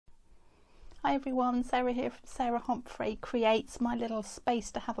Hi everyone, Sarah here from Sarah Humphrey Creates, my little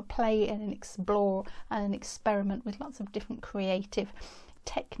space to have a play and explore and experiment with lots of different creative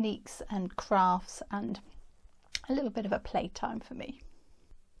techniques and crafts, and a little bit of a playtime for me.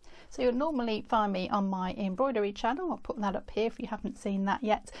 So you'll normally find me on my embroidery channel. I'll put that up here if you haven't seen that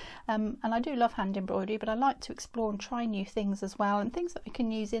yet. And I do love hand embroidery, but I like to explore and try new things as well, and things that we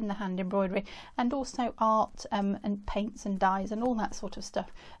can use in the hand embroidery, and also art and paints and dyes and all that sort of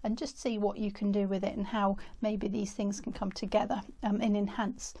stuff, and just see what you can do with it and how maybe these things can come together and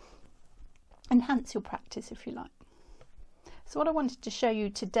enhance your practice, if you like. So what I wanted to show you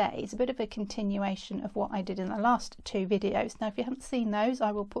today is a bit of a continuation of what I did in the last two videos. Now if you haven't seen those,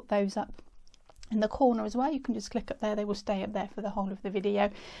 I will put those up in the corner as well. You can just click up there, they will stay up there for the whole of the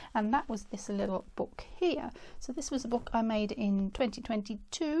video. And that was this little book here. So this was a book I made in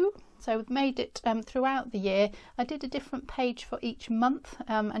 2022. So I've made it throughout the year. I did a different page for each month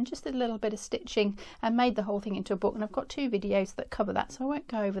and just a little bit of stitching and made the whole thing into a book. And I've got two videos that cover that, so I won't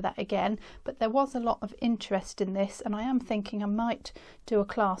go over that again. But there was a lot of interest in this, and I am thinking I might do a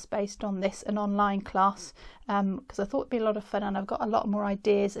class based on this, an online class, because I thought it'd be a lot of fun, and I've got a lot more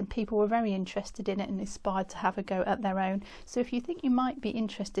ideas and people were very interested in it and inspired to have a go at their own. So if you think you might be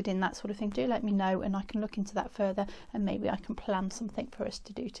interested in that sort of thing, do let me know and I can look into that further, and maybe I can plan something for us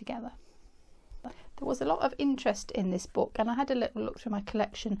to do together. There was a lot of interest in this book, and I had a little look through my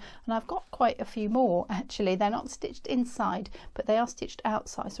collection, and I've got quite a few more actually. They're not stitched inside, but they are stitched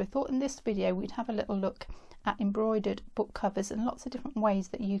outside. So I thought in this video we'd have a little look at embroidered book covers and lots of different ways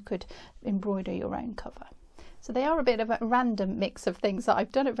that you could embroider your own cover. So they are a bit of a random mix of things that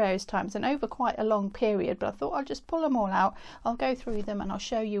I've done at various times and over quite a long period, but I thought I'll just pull them all out. I'll go through them and I'll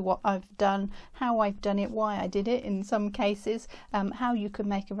show you what I've done, how I've done it, why I did it in some cases, how you can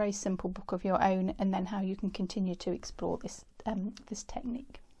make a very simple book of your own, and then how you can continue to explore this, this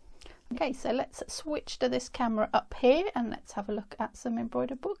technique. Okay, so let's switch to this camera up here and let's have a look at some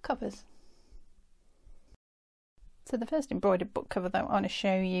embroidered book covers. So the first embroidered book cover that I want to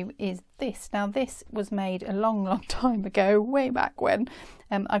show you is this. Now this was made a long time ago, way back when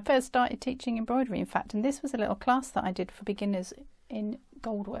I first started teaching embroidery, in fact, and this was a little class that I did for beginners in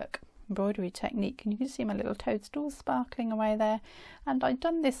goldwork embroidery technique, and you can see my little toadstools sparkling away there. And I'd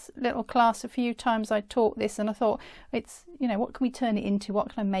done this little class a few times. I taught this and I thought, it's, you know, what can we turn it into,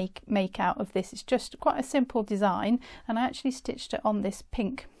 what can I make out of this? It's just quite a simple design, and I actually stitched it on this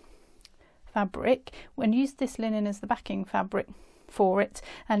pink fabric and used this linen as the backing fabric for it,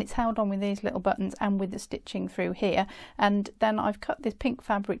 and it's held on with these little buttons and with the stitching through here. And then I've cut this pink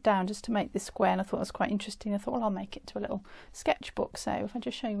fabric down just to make this square, and I thought it was quite interesting. I thought, well, I'll make it into a little sketchbook. So if I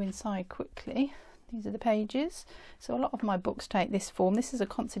just show you inside quickly, these are the pages. So a lot of my books take this form. This is a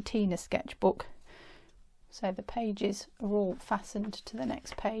concertina sketchbook, so the pages are all fastened to the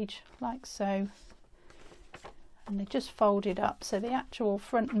next page like so, and they're just folded up, so the actual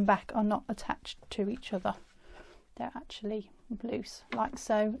front and back are not attached to each other. They're actually loose like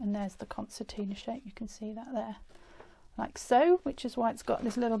so, and there's the concertina shape. You can see that there like so, which is why it's got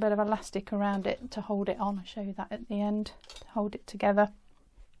this little bit of elastic around it to hold it on. I'll show you that at the end, to hold it together.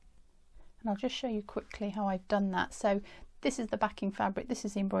 And I'll just show you quickly how I've done that. So this is the backing fabric, this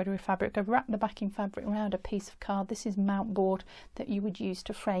is the embroidery fabric. I've wrapped the backing fabric around a piece of card. This is mount board that you would use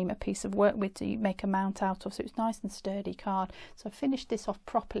to frame a piece of work with, to make a mount out of, so it's nice and sturdy card. So I finished this off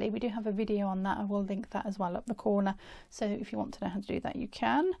properly. We do have a video on that, I will link that as well up the corner, so if you want to know how to do that you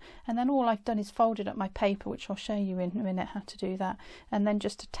can. And then all I've done is folded up my paper, which I'll show you in a minute how to do that, and then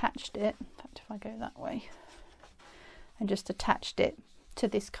just attached it, in fact if I go that way, and just attached it to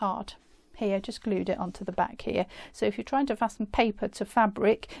this card here, just glued it onto the back here. So if you're trying to fasten paper to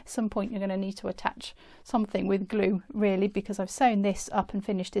fabric, at some point you're going to need to attach something with glue, really, because I've sewn this up and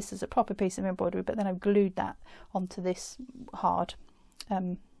finished this as a proper piece of embroidery, but then I've glued that onto this hard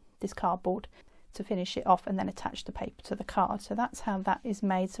this cardboard to finish it off, and then attach the paper to the card. So that's how that is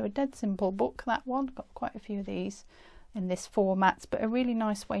made. So a dead simple book, that one. Got quite a few of these in this format, but a really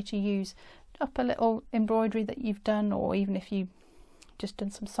nice way to use up a little embroidery that you've done, or even if you just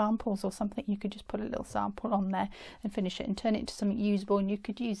done some samples or something, you could just put a little sample on there and finish it and turn it into something usable. And you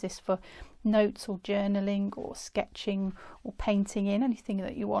could use this for notes or journaling or sketching or painting in, anything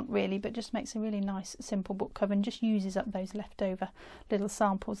that you want really, but just makes a really nice simple book cover and just uses up those leftover little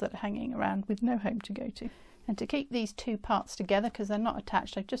samples that are hanging around with no home to go to. And to keep these two parts together, because they're not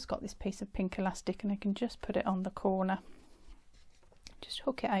attached, I've just got this piece of pink elastic and I can just put it on the corner, just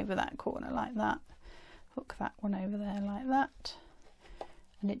hook it over that corner like that, hook that one over there like that,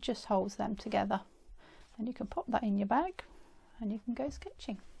 and it just holds them together. And you can pop that in your bag and you can go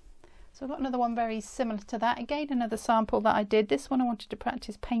sketching. So I've got another one very similar to that. Again, another sample that I did. This one I wanted to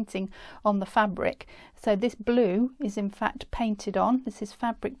practice painting on the fabric. So this blue is in fact painted on. This is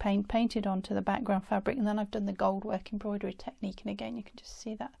fabric paint painted onto the background fabric, and then I've done the goldwork embroidery technique, and again you can just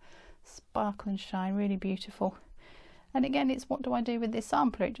see that sparkle and shine, really beautiful. And again, it's what do I do with this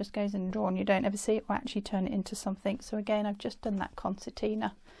sampler? It just goes in drawn. You don't ever see it or actually turn it into something. So again, I've just done that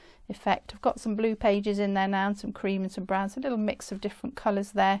concertina effect. I've got some blue pages in there now and some cream and some browns, a little mix of different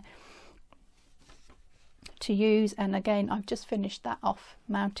colours there to use. And again, I've just finished that off,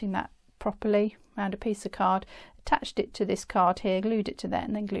 mounting that properly around a piece of card, attached it to this card here, glued it to there,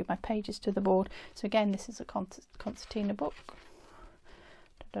 and then glued my pages to the board. So again, this is a concertina book,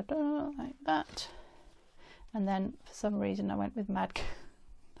 like that. And then for some reason I went with mad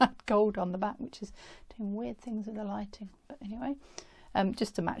gold on the back, which is doing weird things with the lighting, but anyway,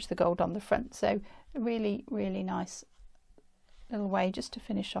 just to match the gold on the front. So really, really nice little way just to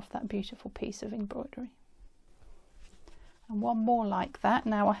finish off that beautiful piece of embroidery. And one more like that.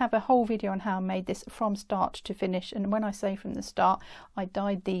 Now I have a whole video on how I made this from start to finish, and when I say from the start, I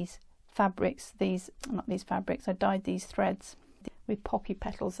dyed these fabrics, I dyed these threads with poppy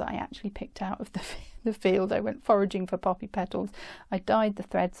petals that I actually picked out of the field. I went foraging for poppy petals. I dyed the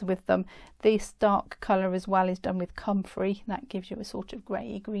threads with them. This dark colour as well is done with comfrey. That gives you a sort of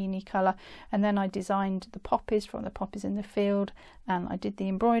grey greeny colour. And then I designed the poppies from the poppies in the field, and I did the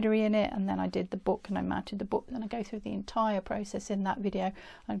embroidery in it, and then I did the book and I mounted the book. And I go through the entire process in that video.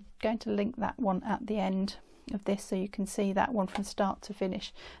 I'm going to link that one at the end of this so you can see that one from start to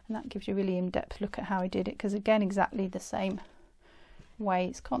finish, and that gives you a really in-depth look at how I did it, because again, exactly the same way.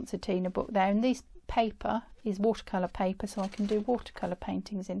 It's concertina book there, and this paper is watercolor paper, so I can do watercolor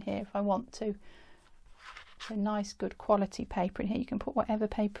paintings in here if I want to. So nice good quality paper in here. You can put whatever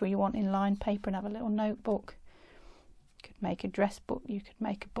paper you want in lined paper and have a little notebook. You could make a dress book, you could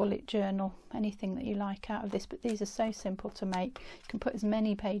make a bullet journal, anything that you like out of this, but these are so simple to make. You can put as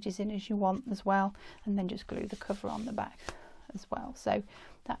many pages in as you want as well, and then just glue the cover on the back as well. So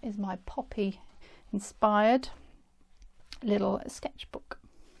that is my poppy inspired little sketchbook.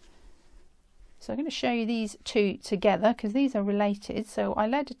 So I'm going to show you these two together because these are related. So I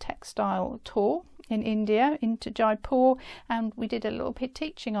led a textile tour in India into Jaipur, and we did a little bit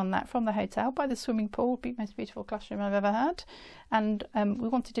teaching on that from the hotel by the swimming pool. Most beautiful classroom I've ever had. And we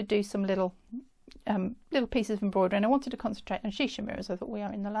wanted to do some little pieces of embroidery, and I wanted to concentrate on shisha mirrors. I thought, we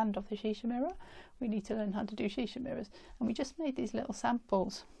are in the land of the shisha mirror, we need to learn how to do shisha mirrors. And we just made these little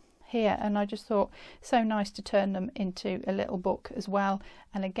samples here, and I just thought so nice to turn them into a little book as well.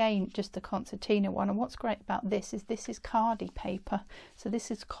 And again, just the concertina one. And what's great about this is khadi paper, so this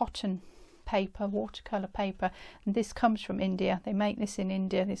is cotton paper, watercolor paper, and this comes from India. They make this in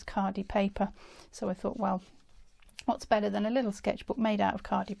India, this khadi paper. So I thought, well, what's better than a little sketchbook made out of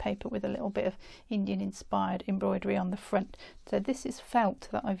khadi paper with a little bit of Indian inspired embroidery on the front. So this is felt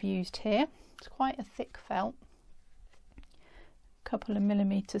that I've used here. It's quite a thick felt, couple of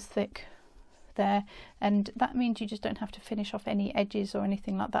millimeters thick there, and that means you just don't have to finish off any edges or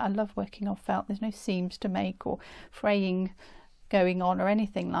anything like that. I love working on felt. There's no seams to make or fraying going on or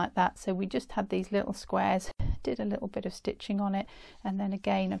anything like that. So we just had these little squares, did a little bit of stitching on it, and then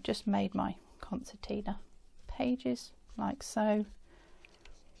again I've just made my concertina pages like so,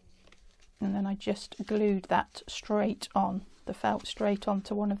 and then I just glued that straight on, the felt straight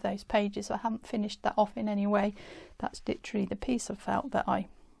onto one of those pages. I haven't finished that off in any way. That's literally the piece of felt that I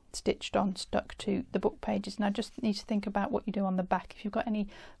stitched on, stuck to the book pages. And I just need to think about what you do on the back. If you've got any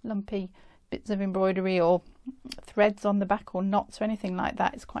lumpy bits of embroidery or threads on the back or knots or anything like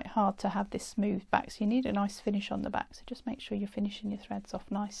that, it's quite hard to have this smooth back, so you need a nice finish on the back. So just make sure you're finishing your threads off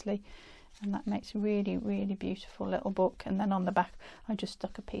nicely, and that makes a really, really beautiful little book. And then on the back I just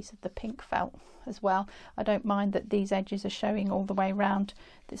stuck a piece of the pink felt as well. I don't mind that these edges are showing all the way around,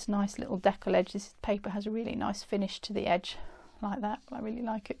 this nice little decal edge. This paper has a really nice finish to the edge like that. I really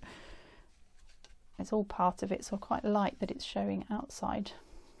like it. It's all part of it, so I quite like that it's showing outside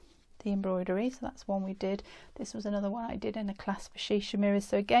the embroidery. So that's one we did. This was another one I did in a class for shisha mirrors.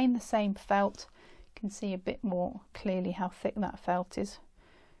 So again, the same felt. You can see a bit more clearly how thick that felt is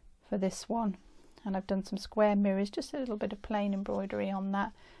for this one. And I've done some square mirrors, just a little bit of plain embroidery on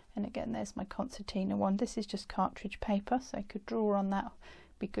that. And again, there's my concertina one. This is just cartridge paper, so I could draw on that.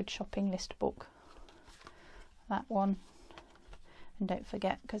 Be good shopping list book, that one. And don't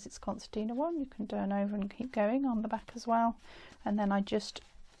forget, because it's concertina one, you can turn over and keep going on the back as well. And then I just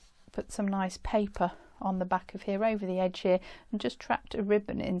put some nice paper on the back of here over the edge here, and just trapped a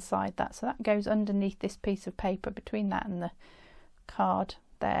ribbon inside that, so that goes underneath this piece of paper between that and the card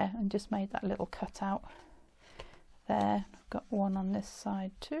there, and just made that little cutout there. I've got one on this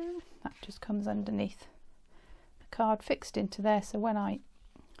side too. That just comes underneath the card, fixed into there, so when I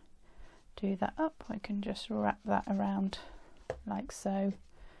do that up I can just wrap that around like so,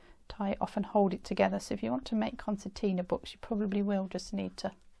 tie it off and hold it together. So if you want to make concertina books, you probably will just need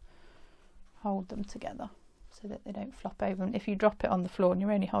to hold them together so that they don't flop over, and if you drop it on the floor and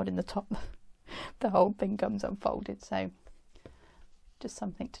you're only holding the top the whole thing comes unfolded. So just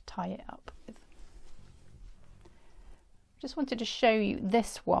something to tie it up with. Just wanted to show you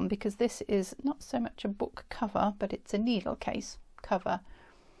this one because this is not so much a book cover, but it's a needle case cover.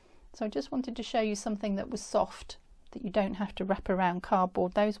 So I just wanted to show you something that was soft, that you don't have to wrap around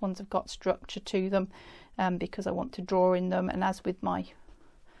cardboard. Those ones have got structure to them because I want to draw in them, and as with my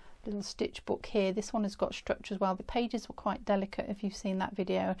little stitch book here, this one has got structure as well. The pages were quite delicate if you've seen that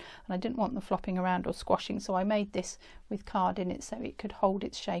video, and I didn't want them flopping around or squashing, so I made this with card in it so it could hold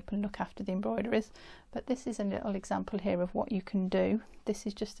its shape and look after the embroideries. But this is a little example here of what you can do. This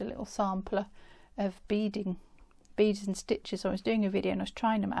is just a little sampler of beading, beads and stitches. I was doing a video and I was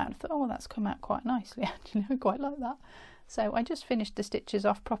trying them out and I thought, oh, that's come out quite nicely actually. I quite like that. So I just finished the stitches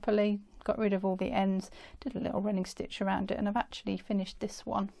off properly, got rid of all the ends, did a little running stitch around it, and I've actually finished this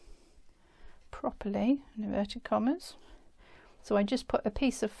one properly, in inverted commas. So I just put a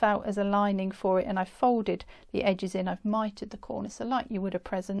piece of felt as a lining for it, and I folded the edges in. I've mitered the corners, so like you would a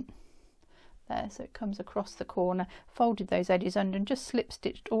present there, so it comes across the corner, folded those edges under and just slip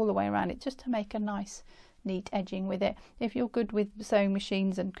stitched all the way around it just to make a nice neat edging with it. If you're good with sewing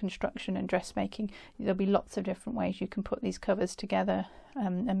machines and construction and dressmaking, there'll be lots of different ways you can put these covers together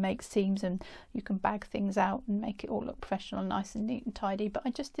and make seams, and you can bag things out and make it all look professional, nice and neat and tidy. But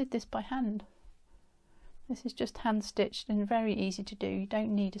I just did this by hand. This is just hand stitched and very easy to do. You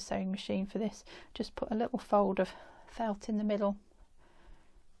don't need a sewing machine for this. Just put a little fold of felt in the middle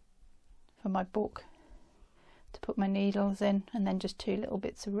for my book to put my needles in, and then just two little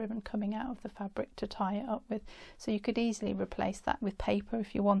bits of ribbon coming out of the fabric to tie it up with. So you could easily replace that with paper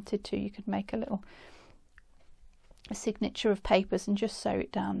if you wanted to. You could make a signature of papers and just sew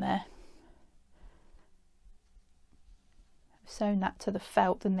it down there. Sewn that to the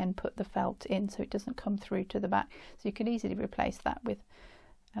felt and then put the felt in so it doesn't come through to the back. So you could easily replace that with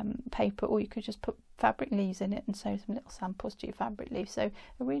paper, or you could just put fabric leaves in it and sew some little samples to your fabric leaves. So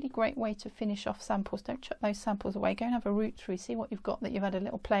a really great way to finish off samples. Don't chuck those samples away. Go and have a root through, see what you've got that you've had a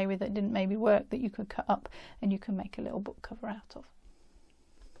little play with that didn't maybe work, that you could cut up and you can make a little book cover out of.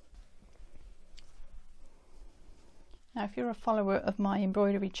 Now, if you're a follower of my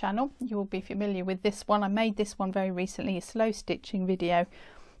embroidery channel, you will be familiar with this one. I made this one very recently, a slow stitching video.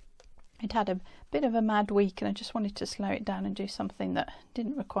 It had a bit of a mad week and I just wanted to slow it down and do something that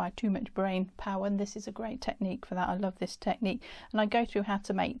didn't require too much brain power, and this is a great technique for that. I love this technique, and I go through how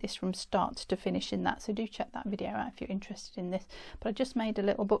to make this from start to finish in that, so do check that video out if you're interested in this. But I just made a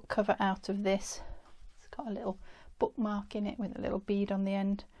little book cover out of this. It's got a little bookmark in it with a little bead on the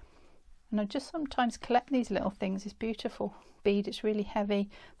end, and I just sometimes collect these little things. It's beautiful bead, it's really heavy.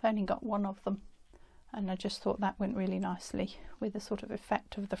 I've only got one of them, and I just thought that went really nicely with the sort of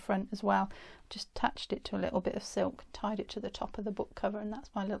effect of the front as well. Just attached it to a little bit of silk, tied it to the top of the book cover, and that's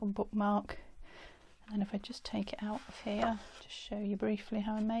my little bookmark. And then if I just take it out of here, just show you briefly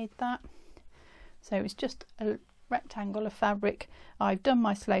how I made that. So it's just a rectangle of fabric. I've done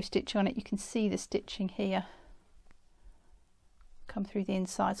my slow stitching on it. You can see the stitching here come through the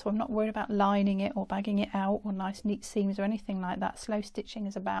inside, so I'm not worried about lining it or bagging it out or nice neat seams or anything like that. Slow stitching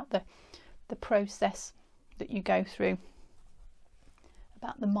is about the process that you go through,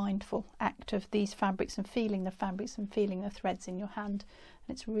 about the mindful act of these fabrics and feeling the fabrics and feeling the threads in your hand.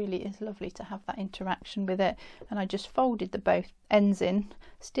 And it's really is lovely to have that interaction with it. And I just folded the both ends in,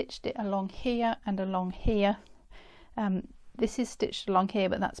 stitched it along here and along here. This is stitched along here,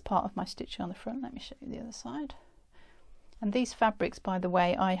 but that's part of my stitching on the front. Let me show you the other side. And these fabrics, by the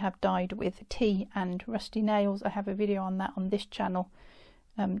way, I have dyed with tea and rusty nails. I have a video on that on this channel.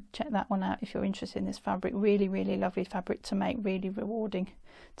 Check that one out if you're interested in this fabric. Really, really lovely fabric to make, really rewarding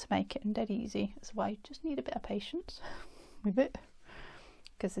to make it, and dead easy as well. You just need a bit of patience with it,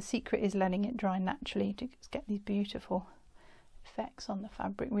 because the secret is letting it dry naturally to get these beautiful effects on the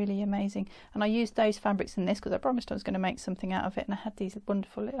fabric. Really amazing. And I used those fabrics in this because I promised I was going to make something out of it, and I had these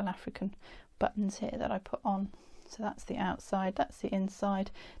wonderful little African buttons here that I put on. So that's the outside, that's the inside.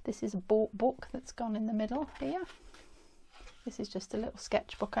 This is a bought book that's gone in the middle here. This is just a little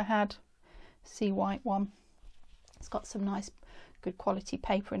sketchbook I had, sea white one. It's got some nice good quality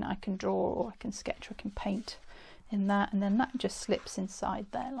paper in it. I can draw or I can sketch or I can paint in that, and then that just slips inside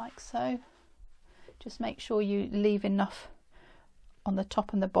there like so. Just make sure you leave enough on the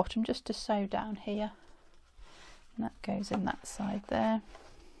top and the bottom just to sew down here. And that goes in that side there.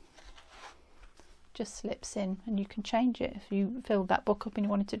 Just slips in, and you can change it. If you filled that book up and you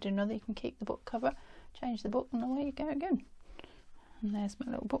wanted to do another, you can keep the book cover, change the book, and away you go again. And there's my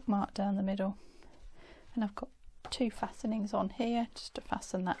little bookmark down the middle. And I've got 2 fastenings on here just to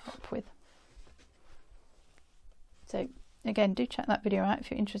fasten that up with. So again, do check that video out if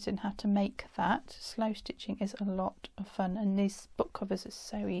you're interested in how to make that. Slow stitching is a lot of fun, and these book covers are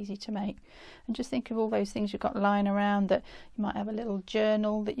so easy to make. And just think of all those things you've got lying around, that you might have a little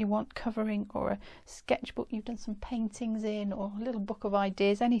journal that you want covering, or a sketchbook you've done some paintings in, or a little book of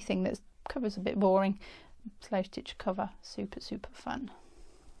ideas, anything that covers a bit boring. Slow stitch cover, super fun.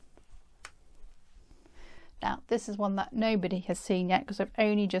 Now this is one that nobody has seen yet, because I've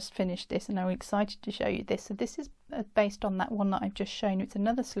only just finished this and I'm excited to show you this. So this is based on that one that I've just shown you. It's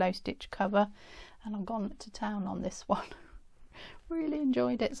another slow stitch cover, and I've gone to town on this one. Really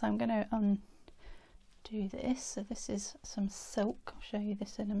enjoyed it, so I'm going to undo this. So this is some silk. I'll show you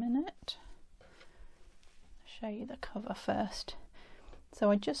this in a minute. I'll show you the cover first. So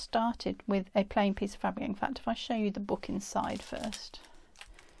I just started with a plain piece of fabric. In fact, if I show you the book inside first,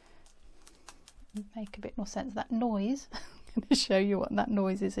 make a bit more sense. That noise, I'm going to show you what that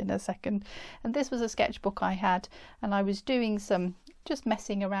noise is in a second. And this was a sketchbook I had, and I was doing some, just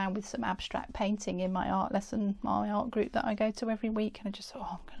messing around with some abstract painting in my art lesson, my art group that I go to every week, and I just thought,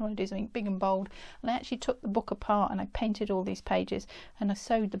 oh, I want to do something big and bold. And I actually took the book apart and I painted all these pages, and I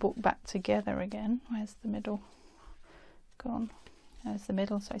sewed the book back together again. Where's the middle? Gone. There's the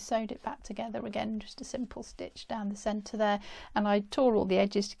middle. So I sewed it back together again, just a simple stitch down the centre there, and I tore all the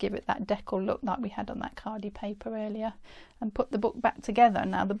edges to give it that decor look like we had on that cardi paper earlier, and put the book back together.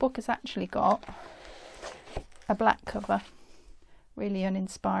 Now the book has actually got a black cover, really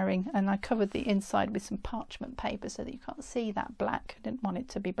uninspiring, and I covered the inside with some parchment paper so that you can't see that black. I didn't want it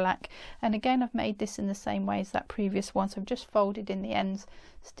to be black. And again, I've made this in the same way as that previous one, so I've just folded in the ends,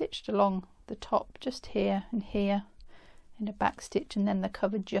 stitched along the top just here and here in a back stitch, and then the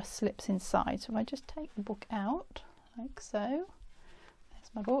cover just slips inside. So if I just take the book out like so,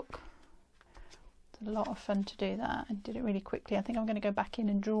 there's my book. It's a lot of fun to do that, and did it really quickly. I think I'm going to go back in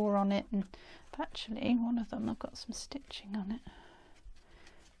and draw on it, and actually one of them I've got some stitching on it.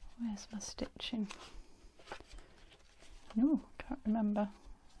 Where's my stitching? Oh, can't remember.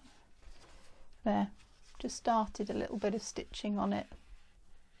 There, just started a little bit of stitching on it.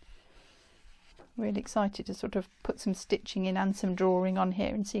 Really excited to sort of put some stitching in and some drawing on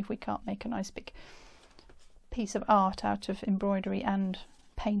here, and see if we can't make a nice big piece of art out of embroidery and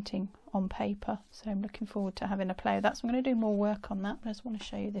painting on paper. So I'm looking forward to having a play with that. So I'm going to do more work on that, but I just want to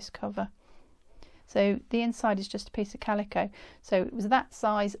show you this cover. So the inside is just a piece of calico, so it was that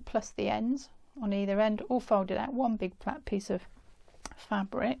size plus the ends on either end, all folded out, one big flat piece of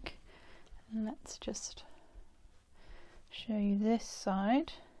fabric. And let's just show you this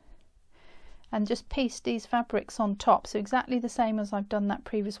side, and just piece these fabrics on top, so exactly the same as I've done that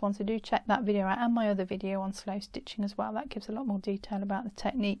previous one. So do check that video out, and my other video on slow stitching as well. That gives a lot more detail about the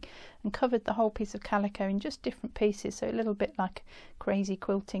technique, and covered the whole piece of calico in just different pieces, so a little bit like crazy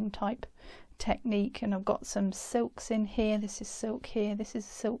quilting type technique. And I've got some silks in here. This is silk here. This is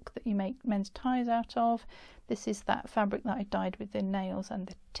silk that you make men's ties out of. This is that fabric that I dyed with the nails and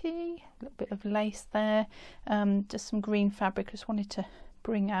the tea. A little bit of lace there, just some green fabric. I just wanted to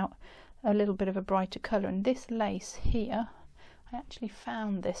bring out a little bit of a brighter colour. And this lace here, I actually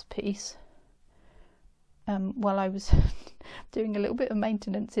found this piece while I was doing a little bit of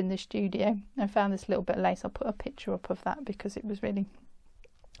maintenance in the studio. I found this little bit of lace. I'll put a picture up of that because it was really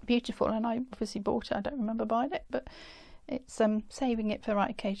beautiful, and I obviously bought it. I don't remember buying it, but it's saving it for the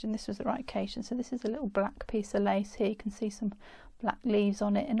right occasion. This was the right occasion. So this is a little black piece of lace here. You can see some black leaves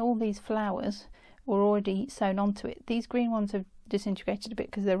on it, and all these flowers were already sewn onto it. These green ones have disintegrated a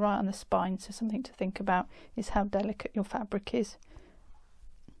bit because they're right on the spine, so something to think about is how delicate your fabric is.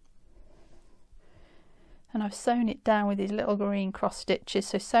 And I've sewn it down with these little green cross stitches,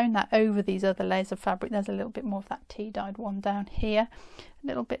 so sewn that over these other layers of fabric. There's a little bit more of that tea dyed one down here, a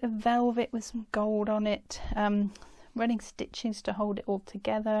little bit of velvet with some gold on it, running stitches to hold it all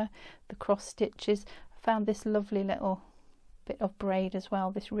together, the cross stitches. I found this lovely little bit of braid as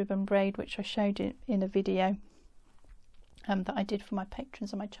well, this ribbon braid, which I showed you in a video that I did for my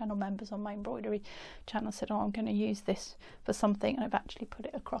patrons and my channel members on my embroidery channel. I said, oh, I'm going to use this for something, and I've actually put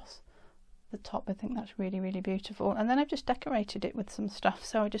it across the top. I think that's really, really beautiful. And then I've just decorated it with some stuff.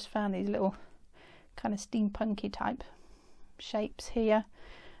 So I just found these little kind of steampunky type shapes here.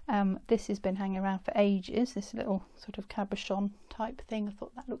 This has been hanging around for ages, this little sort of cabochon type thing. I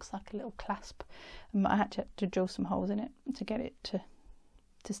thought that looks like a little clasp. I had to drill some holes in it to get it to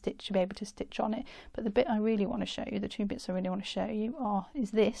be able to stitch on it. But the bit I really want to show you, the two bits I really want to show you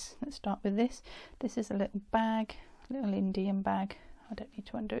is this. Let's start with this. This is a little bag, a little Indian bag. I don't need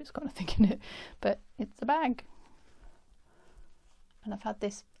to undo it, it's got nothing in it, but it's a bag. And I've had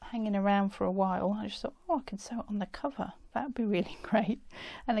this hanging around for a while. I just thought, oh, I can sew it on the cover. That would be really great.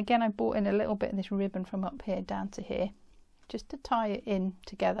 And again, I brought in a little bit of this ribbon from up here down to here, just to tie it in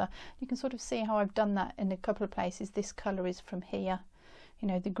together. You can sort of see how I've done that in a couple of places. This colour is from here. You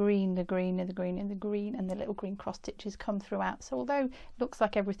know, the green, the green, and the green, and the green, and the little green cross stitches come throughout. So although it looks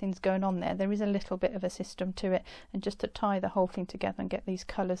like everything's going on there, there is a little bit of a system to it. And just to tie the whole thing together and get these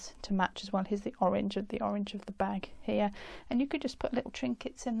colours to match as well. Here's the orange of the bag here. And you could just put little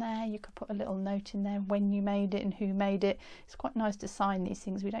trinkets in there. You could put a little note in there when you made it and who made it. It's quite nice to sign these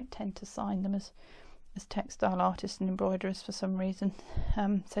things. We don't tend to sign them as textile artists and embroiderers for some reason,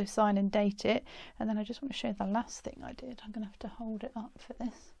 so sign and date it. And then I just want to show the last thing I did. I'm going to have to hold it up for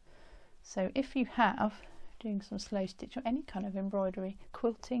this. So if you have doing some slow stitch or any kind of embroidery,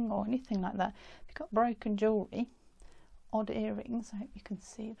 quilting or anything like that, if you've got broken jewellery, odd earrings, I hope you can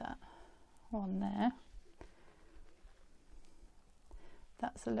see that one there.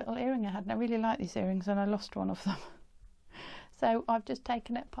 That's a little earring I had, and I really like these earrings, and I lost one of them. So I've just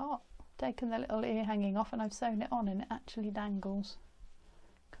taken it apart, taken the little ear hanging off, and I've sewn it on, and it actually dangles.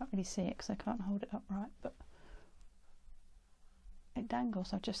 Can't really see it because I can't hold it upright, but it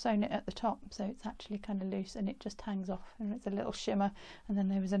dangles. I've just sewn it at the top, so it's actually kind of loose, and it just hangs off, and it's a little shimmer. And then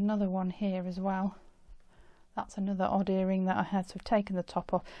there was another one here as well. That's another odd earring that I had. So I've taken the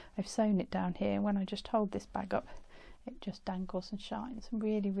top off, I've sewn it down here. When I just hold this bag up, it just dangles and shines.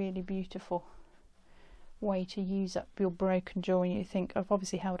 Really, really beautiful way to use up your broken jewelry. You think, I've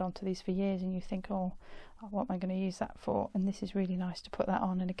obviously held on to these for years, and you think, oh, what am I going to use that for? And this is really nice to put that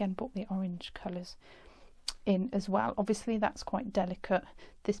on. And again, brought the orange colours in as well. Obviously that's quite delicate.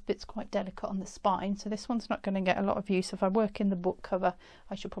 This bit's quite delicate on the spine, so this one's not going to get a lot of use. If I work in the book cover,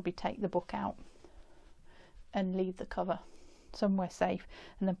 I should probably take the book out and leave the cover somewhere safe,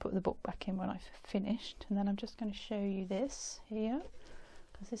 and then put the book back in when I've finished. And then I'm just going to show you this here,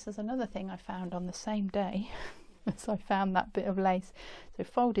 because this is another thing I found on the same day as I found that bit of lace. So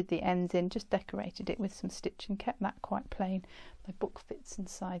folded the ends in, just decorated it with some stitch and kept that quite plain. My book fits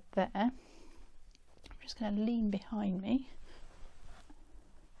inside there. I'm just going to lean behind me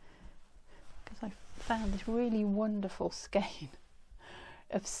because I found this really wonderful skein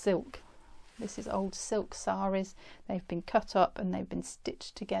of silk. This is old silk saris. They've been cut up and they've been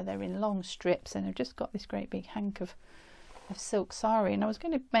stitched together in long strips, and I've just got this great big hank of silk sari, and I was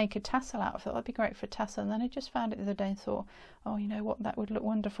going to make a tassel out of it. That'd be great for a tassel, and then I just found it the other day and thought, oh, you know what, that would look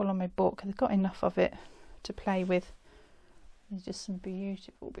wonderful on my book. I've got enough of it to play with. There's just some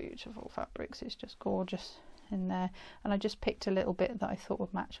beautiful, beautiful fabrics. It's just gorgeous in there, and I just picked a little bit that I thought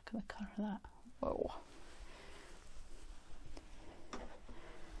would match. Look at the colour of that. Whoa.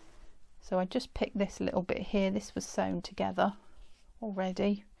 So I just picked this little bit here. This was sewn together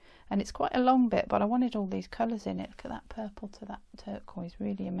already, and it's quite a long bit, but I wanted all these colours in it. Look at that purple to that turquoise,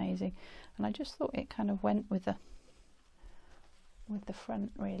 really amazing. And I just thought it kind of went with the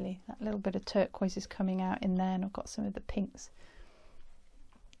front, really. That little bit of turquoise is coming out in there, and I've got some of the pinks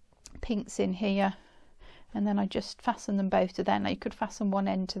in here. And then I just fasten them both to there. Now you could fasten one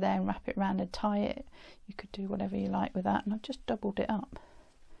end to there and wrap it around and tie it. You could do whatever you like with that. And I've just doubled it up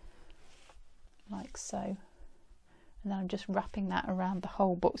like so. And then I'm just wrapping that around the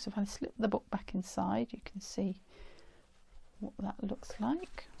whole book. So if I slip the book back inside, you can see what that looks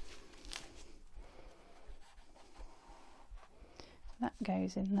like. That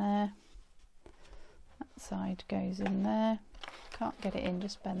goes in there. That side goes in there. Can't get it in,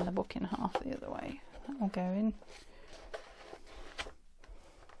 just bend the book in half the other way. That will go in.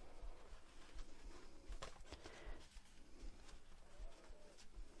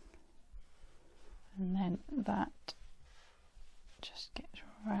 And then that just gets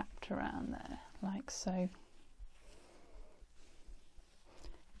wrapped around there like so.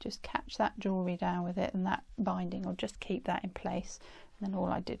 Just catch that jewellery down with it, and that binding will just keep that in place. And then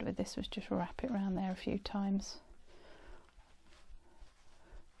all I did with this was just wrap it around there a few times.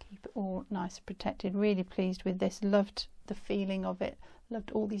 Keep it all nice and protected. Really pleased with this. Loved the feeling of it.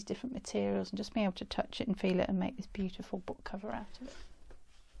 Loved all these different materials, and just being able to touch it and feel it and make this beautiful book cover out of it.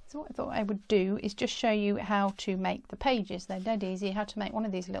 So what I thought I would do is just show you how to make the pages. They're dead easy, how to make one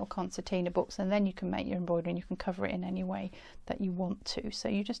of these little concertina books, and then you can make your embroidery and you can cover it in any way that you want to. So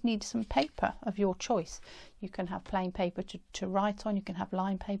you just need some paper of your choice. You can have plain paper to write on, you can have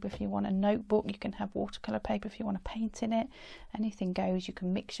lined paper if you want a notebook, you can have watercolour paper if you want to paint in it. Anything goes. You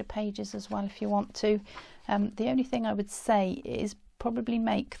can mix your pages as well if you want to. The only thing I would say is, probably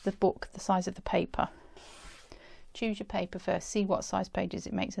make the book the size of the paper. Choose your paper first, see what size pages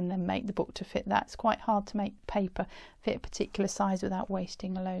it makes, and then make the book to fit that. It's quite hard to make paper fit a particular size without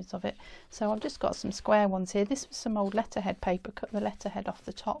wasting loads of it. So I've just got some square ones here. This was some old letterhead paper. Cut the letterhead off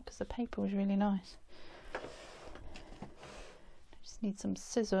the top because the paper was really nice. Just need some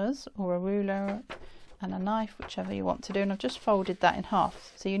scissors or a ruler and a knife, whichever you want to do, and I've just folded that in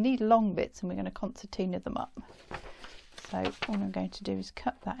half. So you need long bits, and we're going to concertina them up. So all I'm going to do is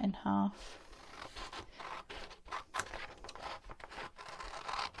cut that in half.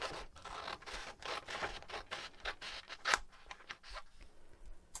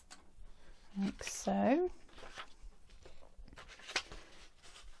 Like so.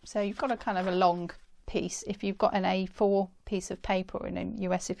 So you've got a kind of a long piece. If you've got an A4 piece of paper, or in the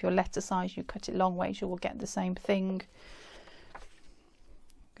US if you're letter size you cut it long ways, you will get the same thing.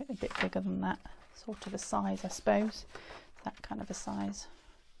 Get a bit bigger than that, sort of a size I suppose, that kind of a size.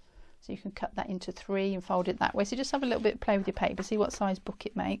 So you can cut that into 3 and fold it that way. So just have a little bit of play with your paper, see what size book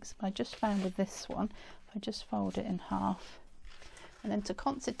it makes. I just found with this one, I just fold it in half. And then to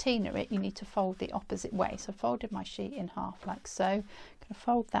concertina it, you need to fold the opposite way. So I folded my sheet in half like so. I'm going to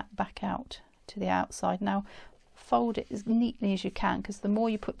fold that back out to the outside. Now fold it as neatly as you can, because the more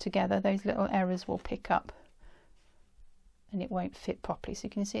you put together, those little errors will pick up and it won't fit properly. So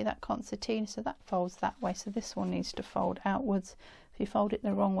you can see that concertina, so that folds that way. So this one needs to fold outwards. If you fold it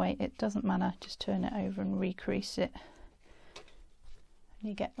the wrong way, it doesn't matter. Just turn it over and recrease it. And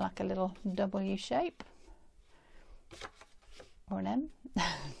you get like a little W shape. Or an M,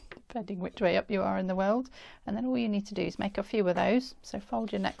 depending which way up you are in the world. And then all you need to do is make a few of those. So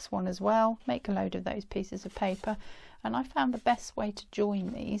fold your next one as well, make a load of those pieces of paper. And I found the best way to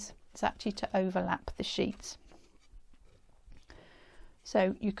join these is actually to overlap the sheets.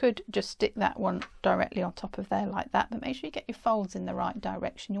 So you could just stick that one directly on top of there like that, but make sure you get your folds in the right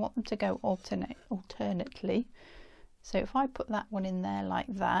direction. You want them to go alternately. So if I put that one in there like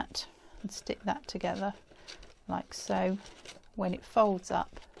that and stick that together like so, when it folds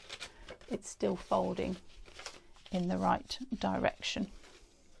up, it's still folding in the right direction.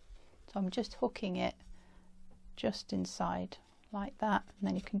 So I'm just hooking it just inside like that, and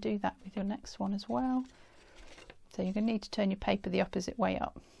then you can do that with your next one as well. So you're going to need to turn your paper the opposite way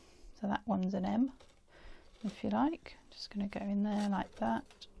up. So that one's an M, if you like. Just going to go in there like that.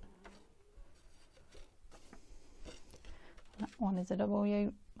 That one is a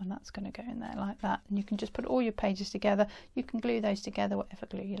W, and that's going to go in there like that. And you can just put all your pages together. You can glue those together, whatever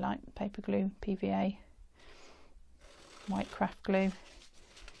glue you like, paper glue, PVA, white craft glue.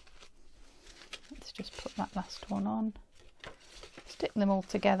 Let's just put that last one on, stick them all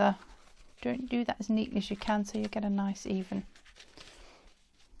together. Don't do that as neatly as you can so you get a nice even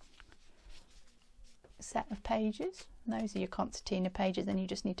set of pages. And those are your concertina pages, and you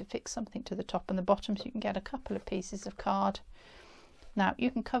just need to fix something to the top and the bottom so you can get a couple of pieces of card. Now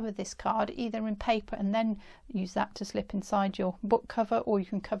you can cover this card either in paper and then use that to slip inside your book cover, or you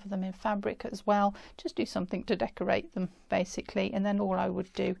can cover them in fabric as well. Just do something to decorate them basically, and then all I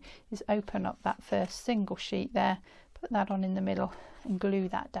would do is open up that first single sheet there, put that on in the middle and glue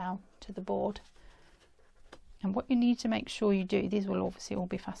that down to the board. And what you need to make sure you do, these will obviously all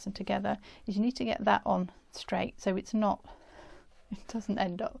be fastened together, is you need to get that on straight so it doesn't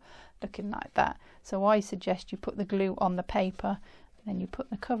end up looking like that. So I suggest you put the glue on the paper, then you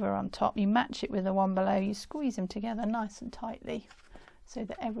put the cover on top, you match it with the one below, you squeeze them together nice and tightly so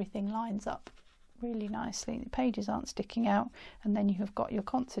that everything lines up really nicely, the pages aren't sticking out, and then you have got your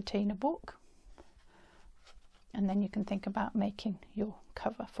concertina book, and then you can think about making your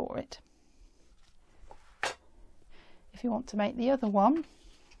cover for it. If you want to make the other one,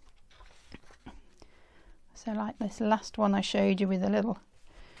 so like this last one I showed you with a little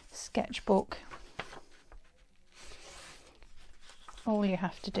sketchbook, all you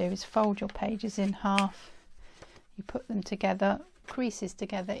have to do is fold your pages in half, you put them together, creases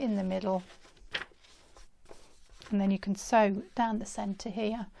together in the middle, and then you can sew down the centre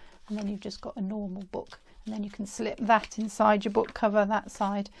here, and then you've just got a normal book, and then you can slip that inside your book cover, that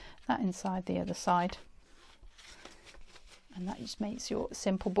side, that inside the other side, and that just makes your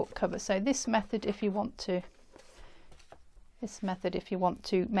simple book cover. So this method if you want to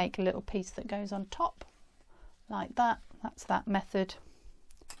make a little piece that goes on top like that, that's that method.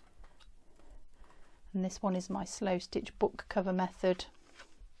 And this one is my slow stitch book cover method,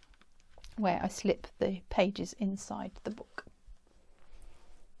 where I slip the pages inside the book.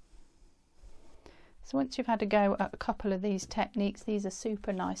 So once you've had a go at a couple of these techniques, these are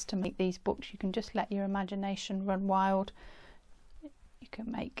super nice to make these books. You can just let your imagination run wild. You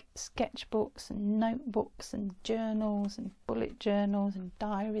can make sketchbooks and notebooks and journals and bullet journals and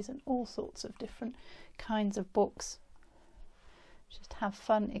diaries and all sorts of different kinds of books. Just have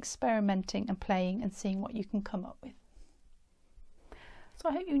fun experimenting and playing and seeing what you can come up with. So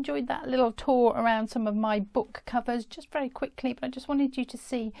I hope you enjoyed that little tour around some of my book covers, just very quickly, but I just wanted you to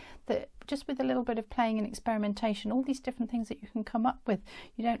see that just with a little bit of playing and experimentation, all these different things that you can come up with.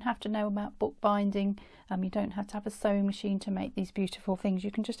 You don't have to know about book binding, you don't have to have a sewing machine to make these beautiful things.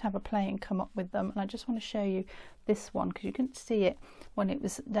 You can just have a play and come up with them. And I just want to show you this one because you couldn't see it when it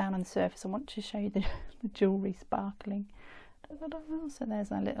was down on the surface. I want to show you the jewellery sparkling. So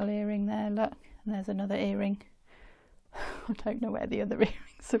there's a little earring there, look, and there's another earring. I don't know where the other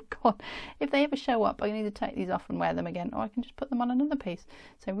earrings have gone. If they ever show up, I can either take these off and wear them again, or I can just put them on another piece.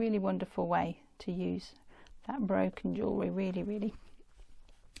 So really wonderful way to use that broken jewellery. Really, really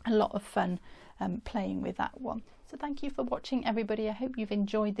a lot of fun playing with that one. So thank you for watching, everybody. I hope you've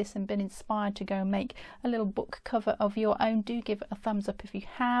enjoyed this and been inspired to go and make a little book cover of your own. Do give it a thumbs up if you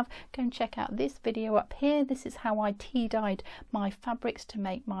have. Go and check out this video up here. This is how I tea dyed my fabrics to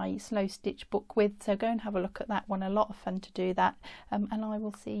make my slow stitch book with. So go and have a look at that one. A lot of fun to do that. And I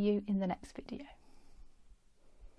will see you in the next video.